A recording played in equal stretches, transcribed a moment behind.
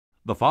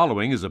The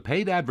following is a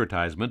paid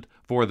advertisement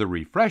for the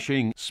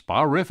refreshing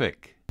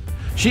SPArific.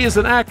 She is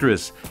an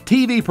actress,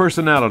 TV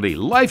personality,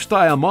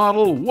 lifestyle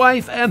model,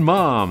 wife, and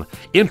mom.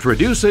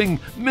 Introducing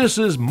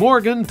Mrs.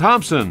 Morgan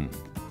Thompson.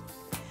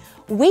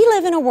 We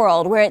live in a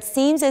world where it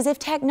seems as if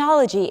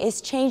technology is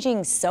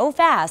changing so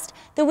fast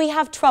that we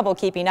have trouble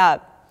keeping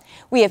up.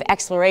 We have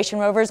exploration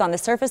rovers on the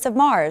surface of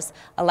Mars,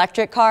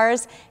 electric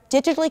cars,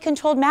 digitally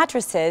controlled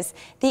mattresses,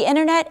 the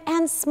internet,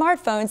 and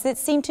smartphones that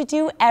seem to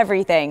do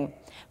everything.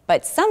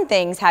 But some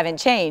things haven't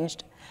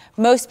changed.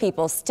 Most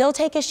people still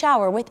take a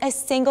shower with a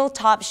single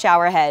top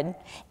shower head.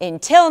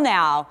 Until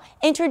now,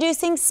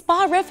 introducing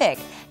SPArific,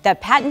 the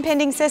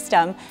patent-pending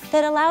system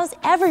that allows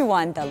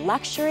everyone the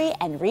luxury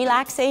and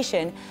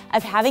relaxation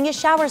of having a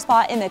shower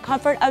spa in the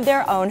comfort of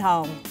their own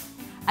home.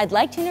 I'd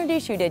like to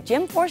introduce you to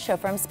Jim Forsha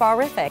from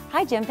SPArific.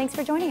 Hi Jim, thanks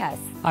for joining us.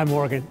 Hi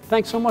Morgan,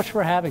 thanks so much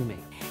for having me.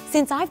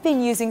 Since I've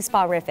been using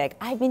SPArific,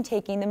 I've been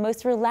taking the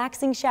most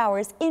relaxing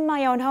showers in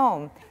my own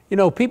home. You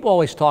know, people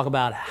always talk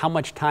about how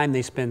much time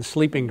they spend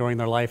sleeping during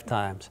their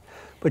lifetimes,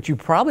 but you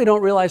probably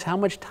don't realize how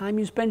much time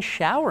you spend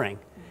showering.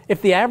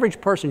 If the average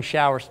person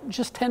showers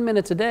just 10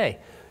 minutes a day,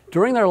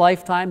 during their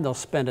lifetime they'll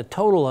spend a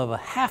total of a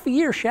half a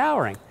year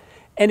showering.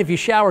 And if you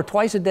shower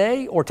twice a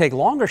day or take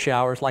longer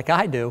showers like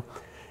I do,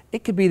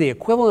 it could be the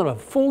equivalent of a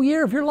full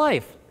year of your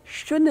life.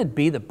 Shouldn't it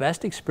be the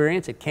best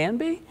experience it can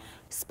be?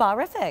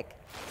 SPArific.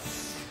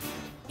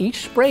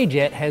 Each spray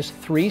jet has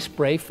 3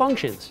 spray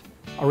functions: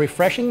 a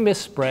refreshing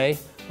mist spray,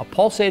 a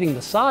pulsating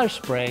massage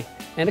spray,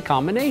 and a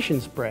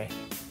combination spray.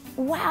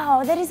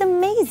 Wow, that is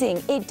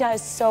amazing. It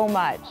does so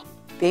much.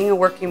 Being a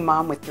working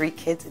mom with 3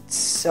 kids, it's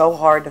so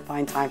hard to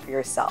find time for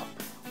yourself.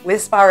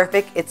 With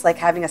SPArific, it's like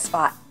having a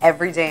spa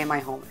every day in my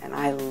home, and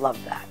I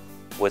love that.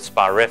 With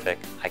SPArific,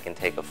 I can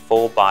take a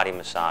full body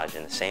massage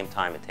in the same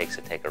time it takes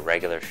to take a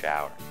regular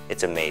shower.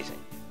 It's amazing.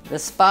 The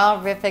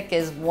SPArific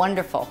is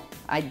wonderful.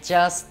 I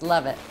just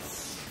love it.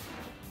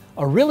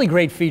 A really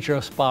great feature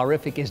of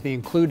SPArific is the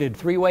included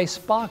 3-way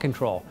spa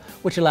control,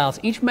 which allows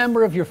each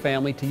member of your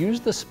family to use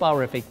the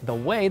SPArific the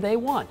way they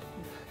want.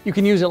 You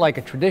can use it like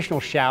a traditional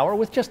shower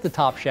with just the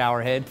top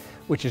shower head,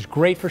 which is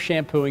great for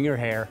shampooing your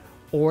hair,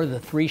 or the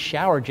 3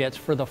 shower jets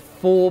for the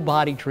full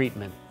body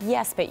treatment.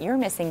 Yes, but you're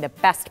missing the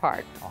best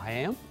part. Oh, I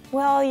am?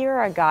 Well,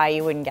 you're a guy,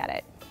 you wouldn't get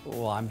it.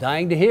 Well, I'm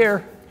dying to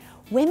hear.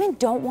 Women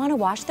don't want to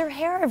wash their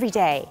hair every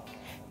day.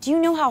 Do you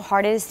know how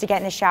hard it is to get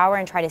in the shower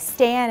and try to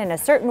stand in a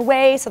certain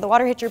way so the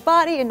water hits your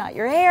body and not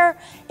your hair?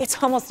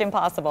 It's almost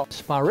impossible.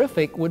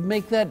 SPArific would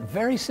make that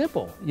very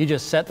simple. You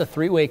just set the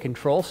 3-way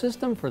control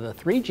system for the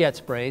 3 jet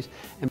sprays,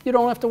 and you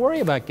don't have to worry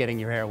about getting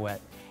your hair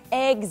wet.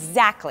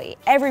 Exactly.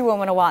 Every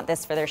woman will want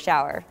this for their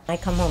shower. I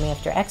come home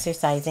after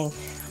exercising.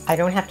 I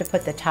don't have to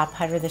put the top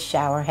head or the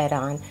shower head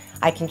on.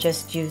 I can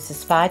just use the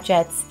spa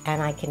jets and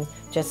I can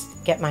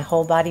just get my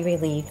whole body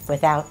relieved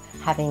without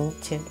having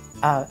to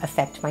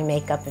affect my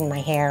makeup and my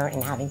hair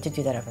and having to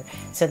do that over.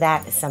 So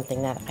that is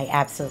something that I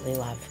absolutely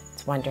love.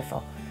 It's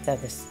wonderful. So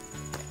this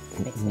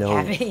makes me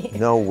happy.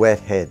 No wet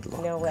head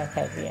look. No wet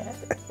head, yeah.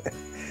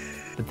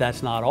 But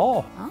that's not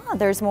all. Ah,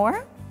 there's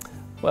more?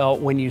 Well,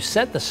 when you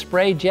set the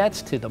spray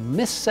jets to the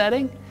mist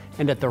setting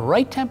and at the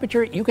right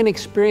temperature, you can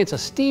experience a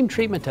steam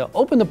treatment to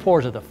open the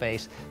pores of the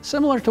face,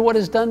 similar to what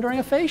is done during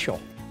a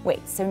facial.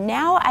 Wait, so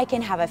now I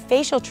can have a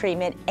facial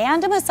treatment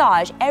and a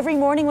massage every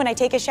morning when I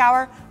take a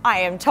shower? I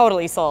am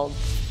totally sold.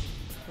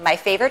 My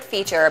favorite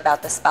feature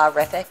about the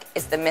SPArific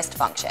is the mist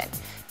function.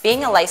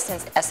 Being a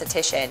licensed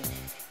esthetician,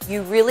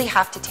 you really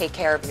have to take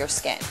care of your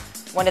skin.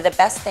 One of the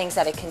best things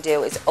that it can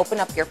do is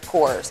open up your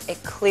pores.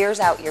 It clears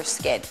out your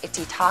skin. It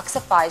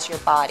detoxifies your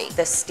body.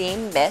 The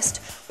steam mist,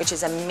 which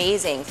is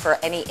amazing for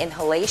any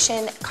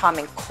inhalation,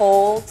 common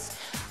colds,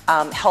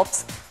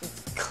 helps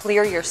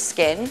clear your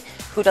skin.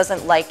 Who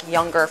doesn't like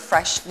younger,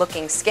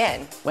 fresh-looking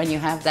skin? When you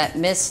have that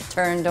mist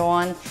turned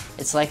on,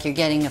 it's like you're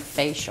getting a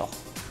facial.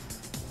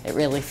 It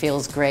really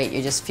feels great.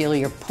 You just feel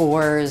your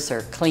pores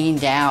are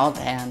cleaned out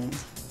and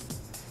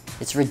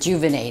it's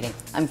rejuvenating.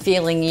 I'm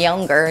feeling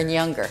younger and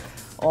younger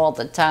all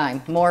the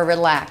time, more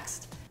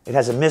relaxed. It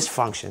has a mist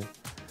function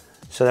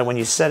so that when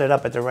you set it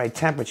up at the right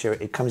temperature,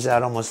 it comes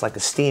out almost like a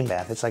steam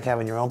bath. It's like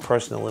having your own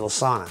personal little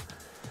sauna.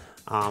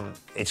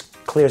 It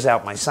clears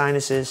out my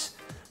sinuses,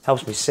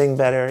 helps me sing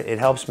better, it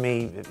helps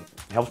me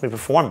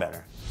perform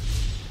better.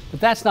 But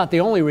that's not the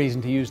only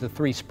reason to use the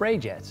 3 spray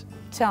jets.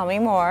 Tell me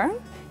more.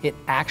 It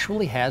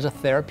actually has a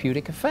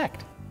therapeutic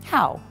effect.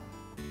 How?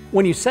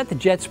 When you set the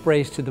jet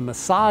sprays to the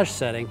massage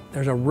setting,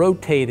 there's a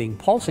rotating,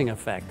 pulsing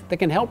effect that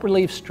can help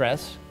relieve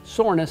stress,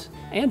 soreness,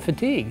 and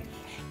fatigue.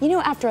 You know,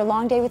 after a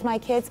long day with my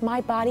kids,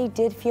 my body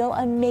did feel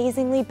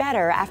amazingly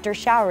better after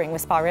showering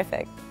with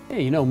SPArific. Yeah,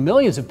 you know,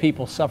 millions of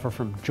people suffer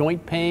from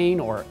joint pain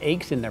or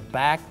aches in their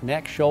back,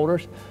 neck,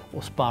 shoulders.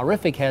 Well,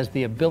 SPArific has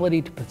the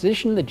ability to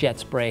position the jet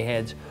spray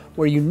heads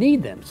where you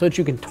need them so that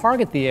you can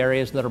target the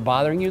areas that are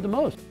bothering you the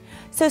most.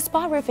 So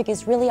SPArific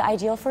is really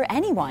ideal for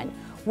anyone,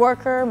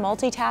 worker,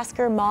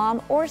 multitasker,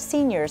 mom, or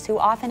seniors who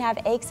often have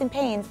aches and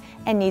pains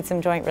and need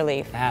some joint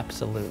relief.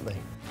 Absolutely.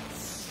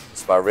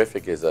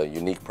 SPArific is a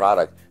unique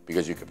product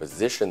because you can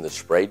position the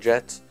spray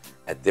jets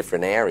at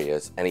different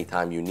areas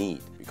anytime you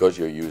need. Because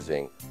you're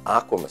using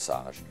aqua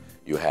massage,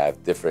 you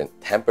have different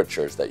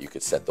temperatures that you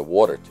could set the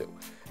water to.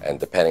 And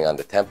depending on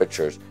the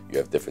temperatures, you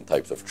have different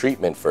types of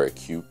treatment for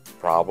acute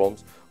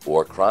problems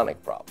or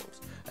chronic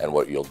problems. And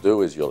what you'll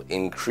do is you'll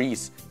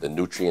increase the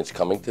nutrients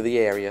coming to the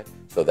area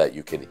so that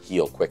you can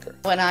heal quicker.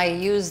 When I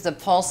use the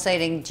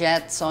pulsating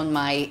jets on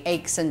my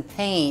aches and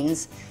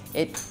pains,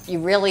 you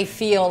really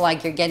feel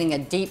like you're getting a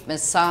deep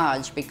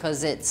massage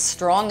because it's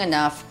strong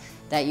enough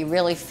that you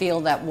really feel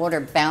that water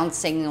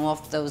bouncing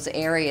off those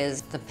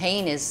areas. The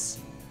pain is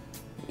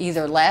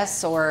either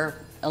less or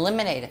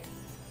eliminated.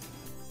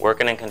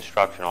 Working in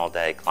construction all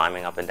day,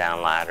 climbing up and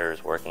down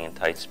ladders, working in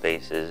tight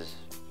spaces,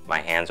 my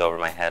hands over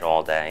my head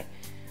all day.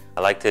 I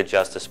like to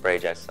adjust the spray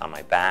jets on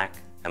my back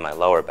and my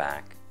lower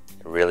back.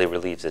 It really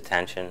relieves the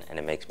tension and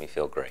it makes me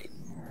feel great.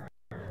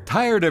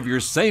 Tired of your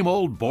same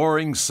old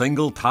boring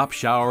single top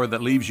shower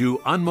that leaves you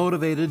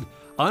unmotivated,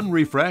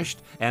 unrefreshed,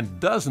 and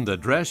doesn't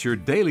address your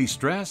daily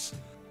stress?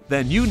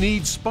 Then you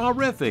need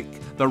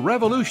SPArific, the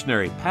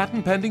revolutionary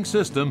patent-pending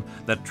system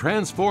that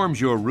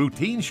transforms your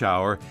routine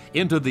shower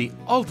into the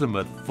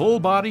ultimate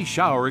full-body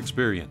shower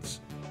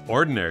experience.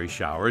 Ordinary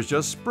showers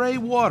just spray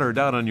water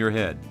down on your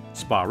head.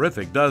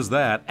 SPArific does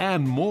that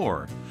and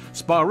more.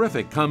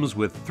 SPArific comes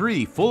with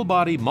 3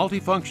 full-body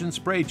multifunction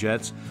spray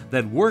jets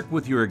that work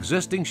with your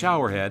existing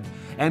shower head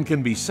and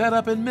can be set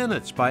up in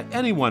minutes by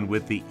anyone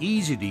with the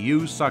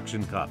easy-to-use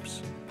suction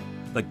cups.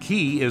 The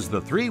key is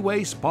the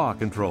 3-way spa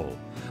control.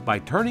 By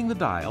turning the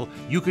dial,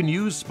 you can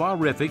use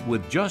SPArific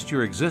with just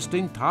your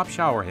existing top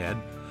shower head,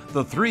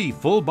 the 3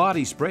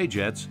 full-body spray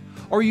jets,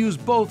 or use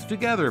both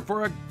together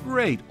for a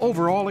great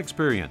overall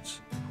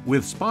experience.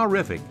 With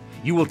SPArific,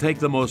 you will take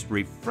the most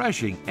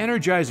refreshing,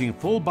 energizing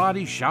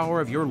full-body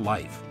shower of your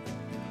life.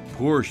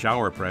 Poor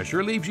shower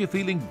pressure leaves you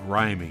feeling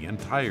grimy and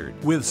tired.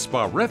 With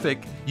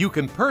SPArific, you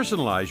can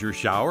personalize your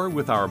shower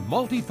with our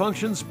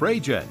multifunction spray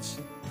jets.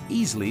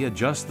 Easily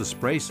adjust the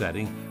spray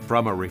setting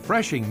from a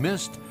refreshing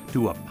mist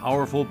to a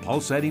powerful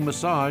pulsating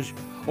massage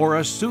or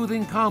a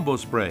soothing combo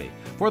spray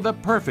for the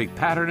perfect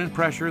pattern and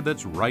pressure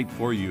that's right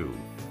for you.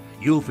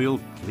 You'll feel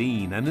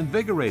clean and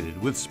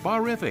invigorated with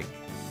SPArific.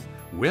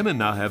 Women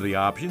now have the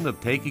option of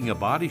taking a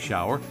body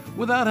shower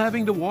without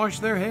having to wash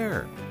their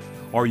hair,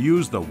 or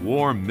use the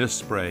warm mist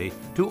spray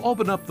to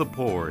open up the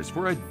pores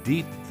for a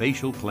deep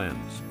facial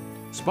cleanse.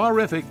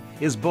 SPArific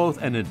is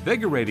both an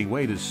invigorating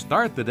way to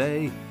start the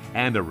day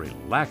and a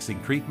relaxing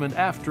treatment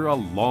after a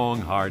long,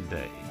 hard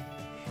day.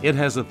 It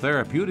has a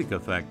therapeutic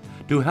effect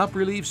to help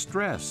relieve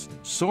stress,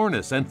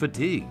 soreness, and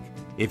fatigue.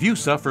 If you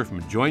suffer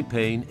from joint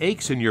pain,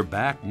 aches in your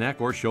back,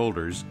 neck, or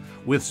shoulders,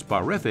 with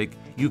SPArific,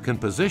 you can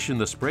position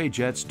the spray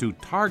jets to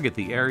target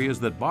the areas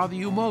that bother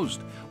you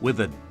most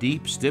with a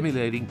deep,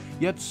 stimulating,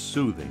 yet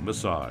soothing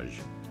massage.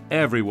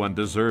 Everyone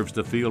deserves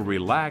to feel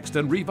relaxed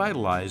and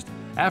revitalized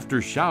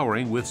after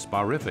showering with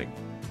SPArific.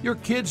 Your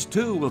kids,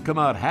 too, will come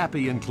out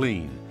happy and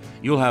clean.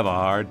 You'll have a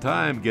hard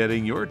time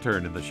getting your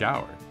turn in the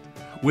shower.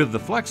 With the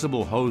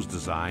flexible hose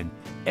design,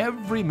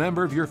 every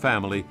member of your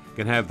family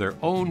can have their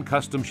own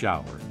custom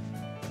shower.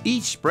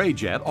 Each spray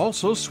jet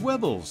also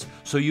swivels,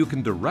 so you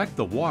can direct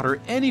the water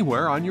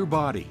anywhere on your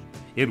body.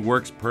 It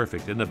works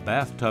perfect in a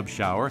bathtub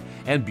shower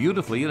and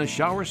beautifully in a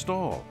shower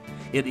stall.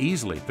 It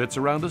easily fits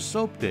around a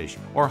soap dish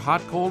or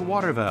hot-cold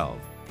water valve.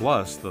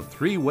 Plus, the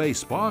 3-way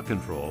spa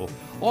control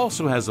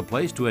also has a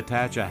place to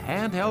attach a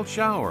handheld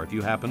shower if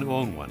you happen to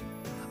own one.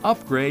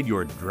 Upgrade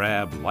your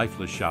drab,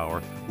 lifeless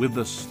shower with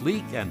the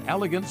sleek and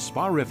elegant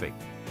SPArific.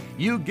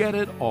 You get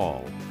it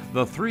all.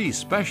 The 3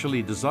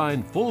 specially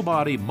designed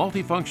full-body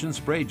multifunction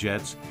spray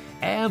jets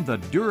and the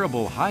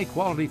durable,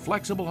 high-quality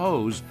flexible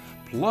hose,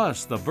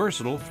 plus the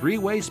versatile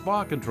 3-way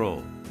spa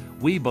control.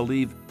 We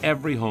believe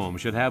every home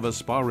should have a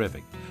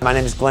SPArific. My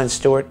name is Glenn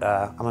Stewart.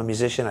 I'm a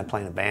musician. I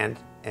play in a band,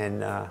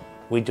 and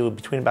we do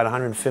between about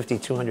 150,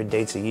 200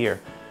 dates a year.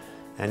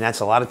 And that's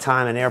a lot of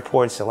time in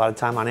airports, a lot of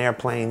time on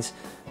airplanes,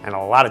 and a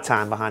lot of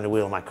time behind the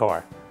wheel of my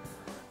car.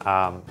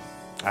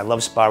 I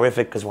love SPArific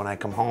because when I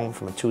come home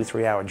from a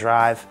 2-3 hour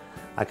drive,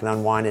 I can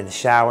unwind in the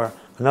shower.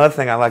 Another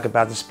thing I like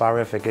about the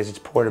SPArific is its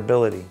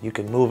portability. You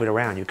can move it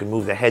around. You can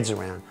move the heads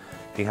around.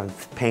 If you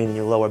have pain in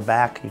your lower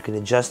back, you can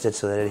adjust it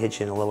so that it hits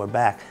you in the lower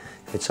back.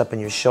 If it's up in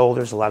your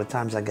shoulders, a lot of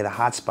times I get a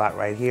hot spot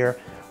right here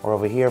or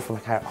over here from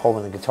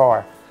holding the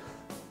guitar.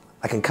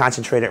 I can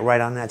concentrate it right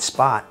on that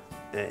spot.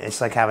 It's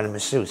like having a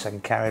masseuse. I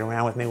can carry it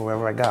around with me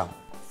wherever I go.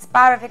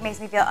 SPArific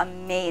makes me feel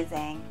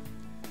amazing.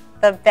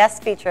 The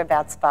best feature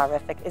about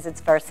SPArific is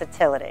its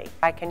versatility.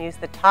 I can use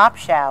the top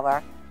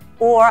shower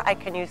or I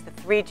can use the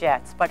 3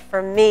 jets, but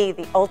for me,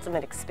 the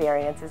ultimate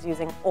experience is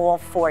using all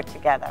 4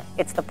 together.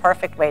 It's the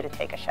perfect way to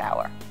take a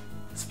shower.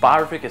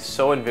 SPArific is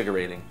so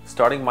invigorating.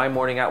 Starting my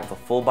morning out with a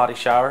full body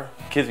shower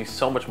gives me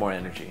so much more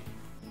energy.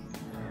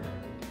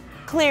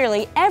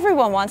 Clearly,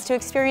 everyone wants to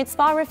experience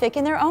SPArific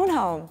in their own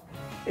home.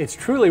 It's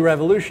truly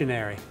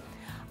revolutionary.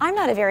 I'm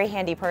not a very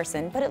handy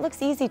person, but it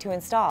looks easy to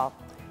install.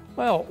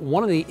 Well,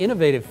 one of the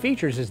innovative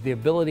features is the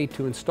ability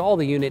to install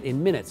the unit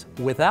in minutes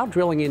without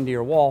drilling into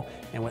your wall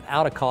and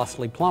without a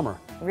costly plumber.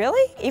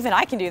 Really? Even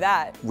I can do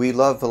that. We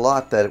loved a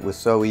lot that it was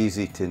so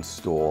easy to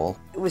install.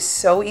 It was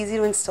so easy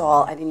to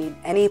install. I didn't need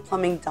any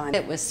plumbing done.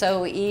 It was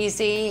so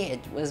easy. It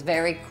was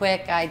very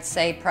quick. I'd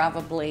say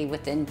probably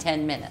within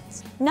 10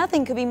 minutes.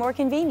 Nothing could be more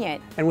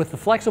convenient. And with the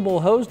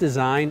flexible hose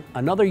design,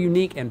 another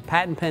unique and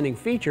patent-pending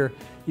feature,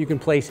 you can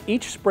place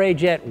each spray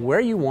jet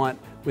where you want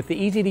with the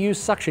easy-to-use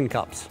suction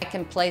cups. I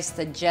can place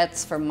the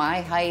jets for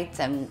my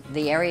height and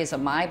the areas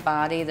of my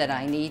body that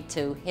I need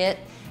to hit,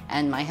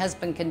 and my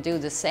husband can do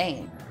the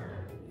same.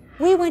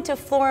 We went to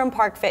Florham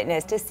Park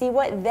Fitness to see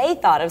what they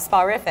thought of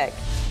SPArific.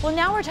 Well,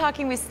 now we're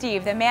talking with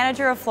Steve, the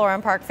manager of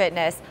Florham Park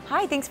Fitness.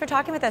 Hi, thanks for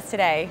talking with us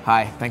today.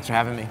 Hi, thanks for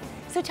having me.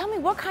 So tell me,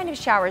 what kind of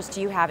showers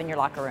do you have in your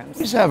locker rooms?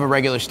 We just have a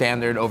regular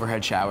standard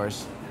overhead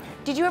showers.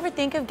 Did you ever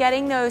think of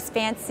getting those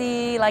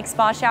fancy, like,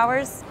 spa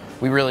showers?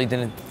 We really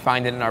didn't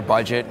find it in our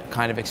budget,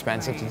 kind of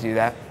expensive to do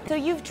that. So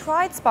you've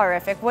tried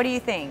SPArific, what do you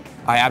think?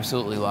 I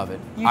absolutely love it.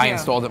 You I do?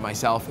 installed it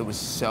myself, it was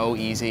so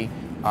easy.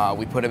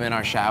 We put them in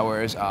our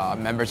showers,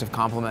 members have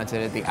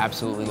complimented it, they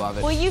absolutely love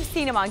it. Well, you've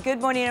seen him on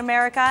Good Morning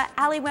America,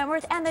 Allie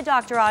Wentworth, and the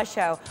Dr. Oz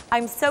Show.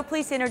 I'm so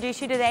pleased to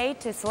introduce you today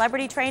to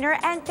celebrity trainer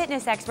and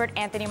fitness expert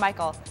Anthony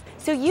Michael.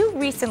 So you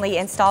recently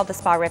installed the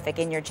SPArific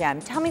in your gym.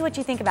 Tell me what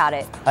you think about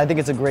it. I think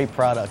it's a great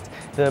product.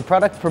 The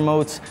product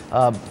promotes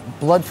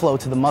blood flow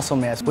to the muscle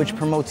mass, which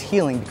promotes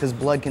healing because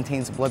blood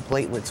contains blood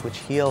platelets, which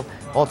heal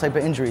all type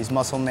of injuries,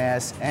 muscle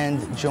mass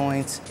and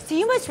joints. So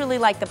you must really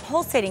like the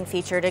pulsating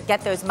feature to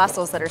get those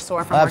muscles that are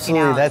sore from Absolutely,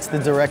 working out. that's the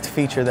direct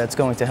feature that's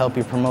going to help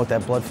you promote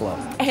that blood flow.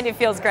 And it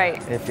feels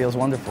great. It feels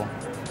wonderful.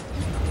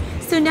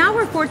 So now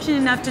we're fortunate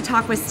enough to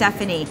talk with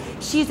Stephanie.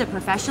 She's a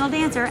professional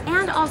dancer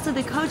and also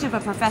the coach of a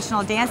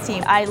professional dance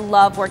team. I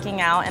love working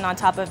out, and on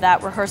top of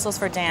that, rehearsals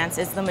for dance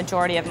is the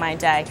majority of my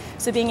day.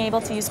 So being able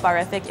to use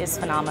SPArific is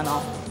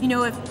phenomenal. You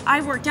know, if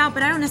I worked out,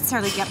 but I don't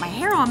necessarily get my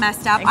hair all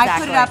messed up, I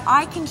put it up,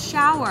 I can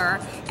shower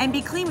and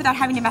be clean without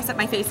having to mess up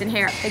my face and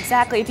hair.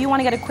 Exactly. If you want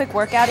to get a quick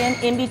workout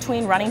in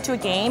between running to a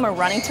game or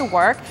running to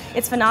work,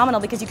 it's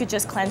phenomenal because you could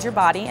just cleanse your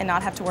body and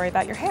not have to worry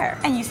about your hair.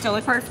 And you still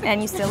look perfect.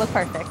 And you still look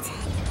perfect.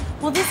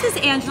 Well, this is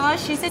Angela.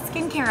 She's a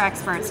skincare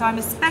expert, so I'm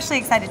especially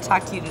excited to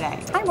talk to you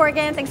today. Hi,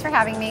 Morgan. Thanks for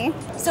having me.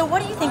 So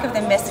what do you think of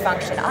the mist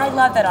function? I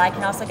love that I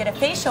can also get a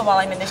facial while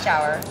I'm in the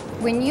shower.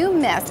 When you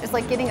mist, it's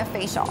like getting a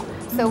facial.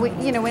 So,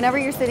 you know, whenever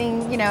you're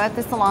sitting, you know, at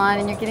the salon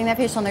and you're getting that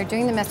facial and they're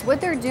doing the mist,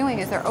 what they're doing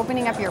is they're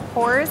opening up your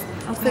pores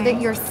so that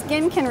your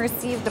skin can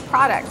receive the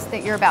products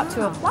that you're about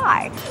to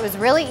apply. It was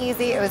really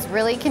easy. It was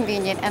really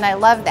convenient, and I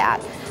love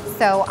that.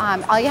 So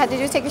all you had to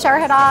do is take your shower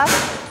head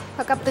off,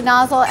 hook up the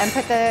nozzle, and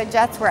put the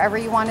jets wherever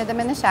you wanted them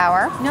in the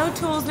shower. No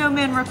tools, no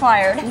men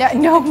required.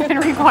 No men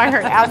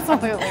required,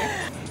 absolutely.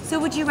 So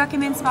would you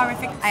recommend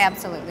SPArific? I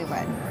absolutely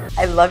would.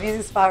 I love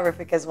using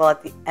SPArific as well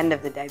at the end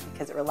of the day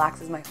because it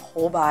relaxes my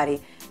whole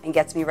body and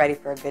gets me ready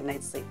for a good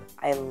night's sleep.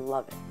 I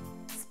love it.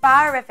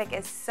 SPArific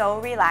is so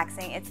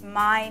relaxing. It's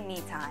my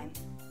me time.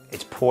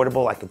 It's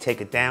portable, I can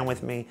take it down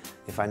with me.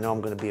 If I know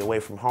I'm gonna be away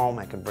from home,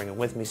 I can bring it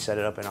with me, set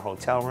it up in a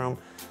hotel room.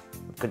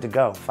 Good to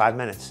go, 5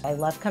 minutes. I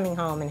love coming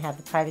home and have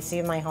the privacy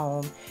of my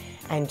home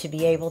and to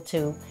be able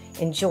to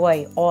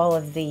enjoy all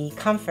of the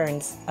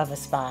comforts of a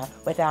spa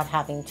without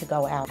having to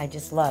go out. I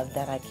just love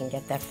that I can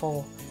get that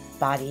full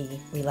body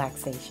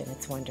relaxation.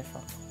 It's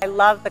wonderful. I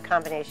love the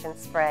combination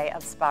spray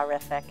of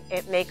SPArific.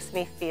 It makes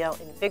me feel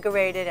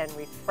invigorated and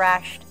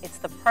refreshed. It's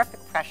the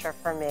perfect pressure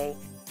for me.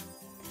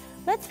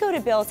 Let's go to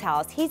Bill's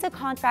house. He's a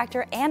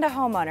contractor and a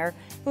homeowner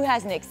who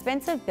has an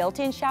expensive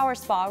built-in shower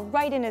spa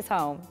right in his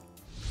home.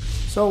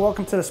 So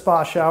welcome to the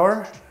spa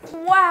shower.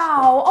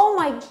 Wow, oh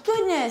my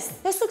goodness.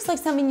 This looks like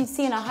something you'd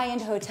see in a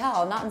high-end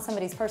hotel, not in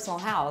somebody's personal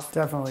house.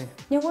 Definitely.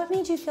 Now, what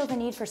made you feel the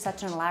need for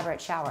such an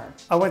elaborate shower?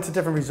 I went to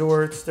different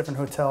resorts, different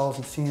hotels,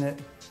 and seen it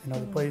in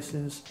other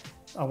places.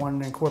 I wanted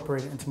to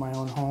incorporate it into my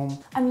own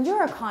home. I mean,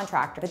 you're a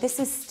contractor, but this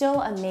is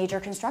still a major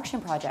construction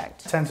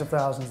project. Tens of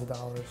thousands of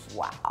dollars.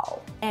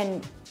 Wow.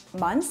 And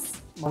months?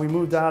 We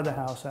moved out of the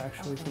house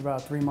actually for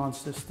about 3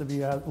 months just to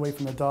be away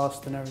from the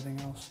dust and everything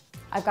else.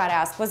 I've got to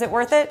ask, was it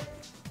worth it?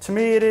 To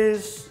me it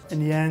is. In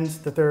the end,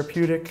 the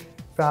therapeutic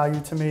value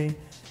to me,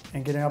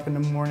 and getting up in the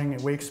morning,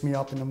 it wakes me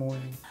up in the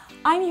morning.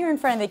 I'm here in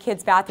front of the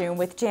kids' bathroom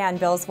with Jan,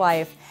 Bill's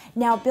wife.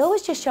 Now, Bill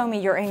was just showing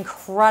me your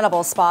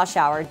incredible spa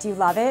shower. Do you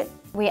love it?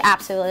 We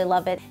absolutely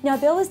love it. Now,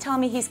 Bill was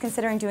telling me he's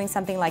considering doing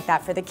something like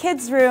that for the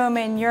kids' room,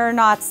 and you're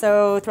not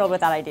so thrilled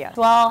with that idea.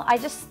 Well, I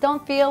just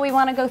don't feel we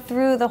want to go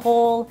through the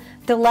whole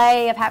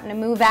delay of having to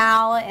move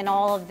out and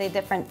all of the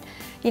different,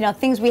 you know,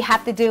 things we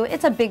have to do.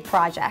 It's a big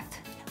project.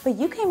 But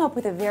you came up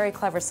with a very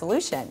clever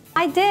solution.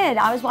 I did.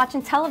 I was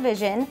watching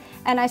television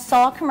and I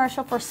saw a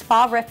commercial for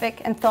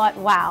SPArific and thought,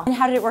 wow. And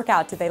how did it work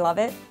out? Did they love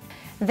it?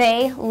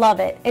 They love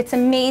it. It's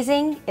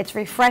amazing, it's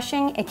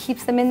refreshing, it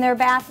keeps them in their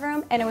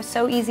bathroom, and it was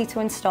so easy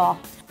to install.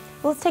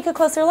 Well, let's take a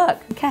closer look.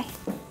 Okay.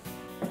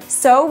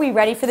 So, we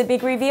ready for the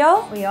big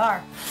reveal? We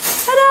are.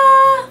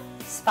 Ta-da!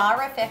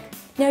 SPArific.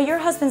 Now, your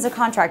husband's a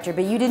contractor,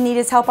 but you didn't need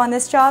his help on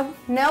this job?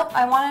 Nope,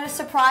 I wanted to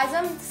surprise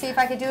him, see if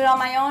I could do it on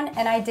my own,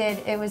 and I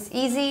did. It was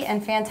easy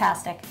and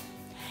fantastic.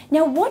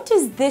 Now, what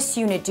does this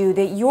unit do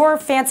that your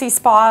fancy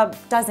spa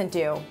doesn't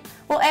do?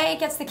 Well, A, it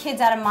gets the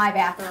kids out of my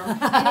bathroom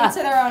and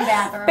into their own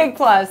bathroom. Big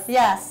plus.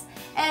 Yes.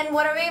 And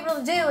what I'm able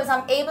to do is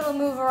I'm able to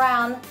move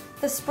around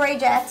the spray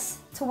jets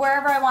to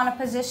wherever I want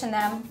to position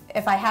them.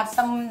 If I have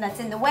someone that's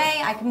in the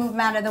way, I can move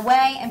them out of the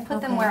way and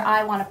put them where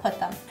I want to put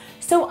them.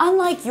 So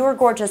unlike your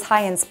gorgeous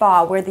high-end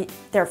spa where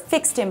they're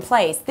fixed in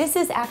place, this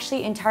is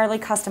actually entirely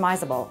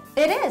customizable.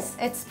 It is.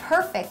 It's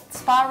perfect.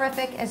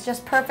 SPArific is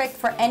just perfect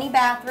for any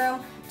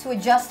bathroom to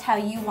adjust how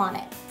you want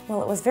it.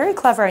 Well, it was very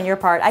clever on your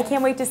part. I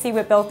can't wait to see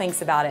what Bill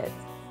thinks about it.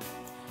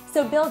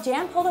 So Bill,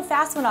 Jan pulled a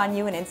fast one on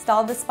you and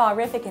installed the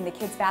SPArific in the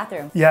kids'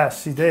 bathroom.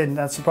 Yes, he did, and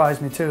that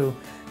surprised me too.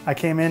 I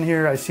came in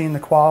here, I seen the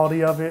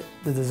quality of it,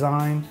 the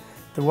design,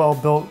 the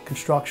well-built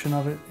construction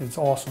of it. It's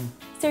awesome.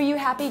 So are you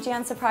happy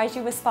Jan surprised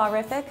you with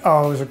SPArific?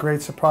 Oh, it was a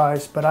great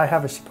surprise, but I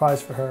have a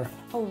surprise for her.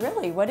 Oh,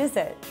 really? What is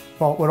it?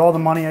 Well, with all the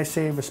money I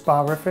saved with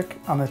SPArific,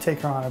 I'm going to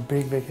take her on a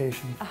big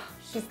vacation. Oh,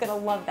 she's going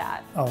to love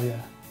that. Oh,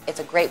 yeah. It's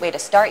a great way to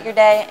start your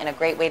day and a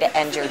great way to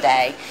end your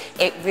day.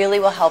 It really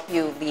will help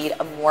you lead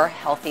a more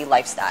healthy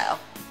lifestyle.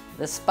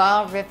 The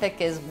SPArific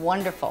is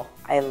wonderful.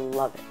 I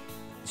love it.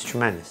 It's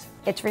tremendous.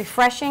 It's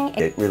refreshing.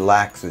 It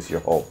relaxes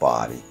your whole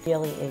body.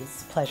 Really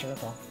is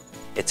pleasurable.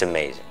 It's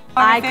amazing.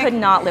 I could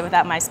not live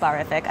without my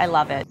SPArific. I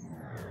love it.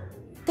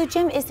 So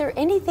Jim, is there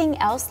anything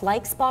else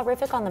like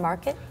SPArific on the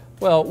market?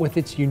 Well, with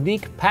its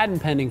unique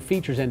patent-pending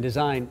features and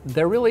design,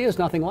 there really is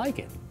nothing like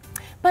it.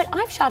 But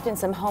I've shopped in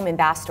some home and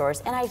bath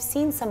stores and I've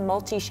seen some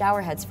multi-shower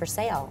heads for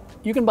sale.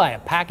 You can buy a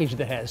package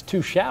that has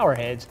 2 shower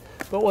heads,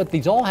 but what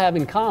these all have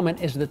in common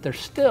is that they're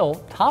still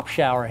top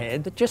shower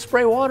heads that just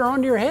spray water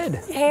onto your head.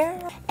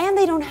 Hair. And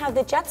they don't have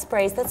the jet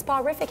sprays that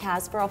SPArific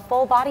has for a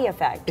full body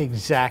effect.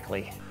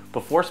 Exactly.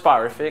 Before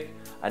SPArific,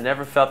 I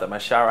never felt that my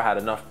shower had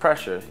enough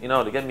pressure,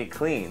 to get me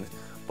clean.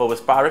 But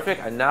with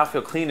SPArific, I now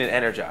feel clean and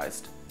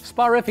energized.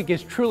 SPArific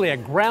is truly a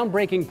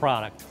groundbreaking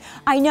product.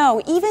 I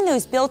know, even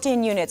those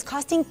built-in units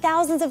costing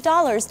thousands of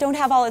dollars don't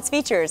have all its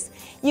features.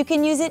 You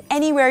can use it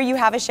anywhere you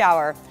have a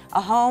shower. A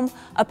home,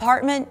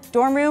 apartment,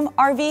 dorm room,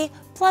 RV,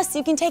 plus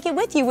you can take it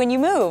with you when you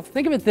move.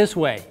 Think of it this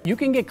way, you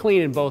can get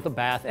clean in both a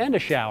bath and a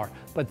shower,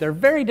 but they're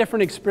very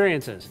different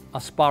experiences. A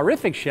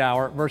SPArific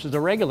shower versus a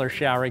regular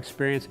shower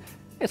experience,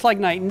 it's like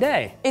night and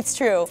day. It's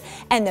true.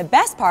 And the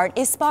best part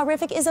is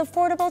SPArific is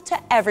affordable to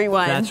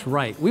everyone. That's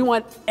right. We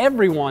want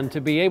everyone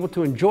to be able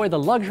to enjoy the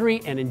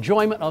luxury and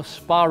enjoyment of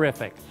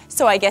SPArific.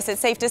 So I guess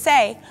it's safe to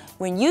say,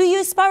 when you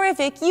use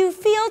SPArific, you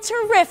feel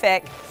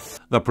terrific.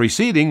 The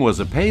preceding was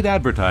a paid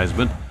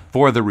advertisement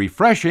for the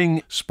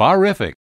refreshing SPArific.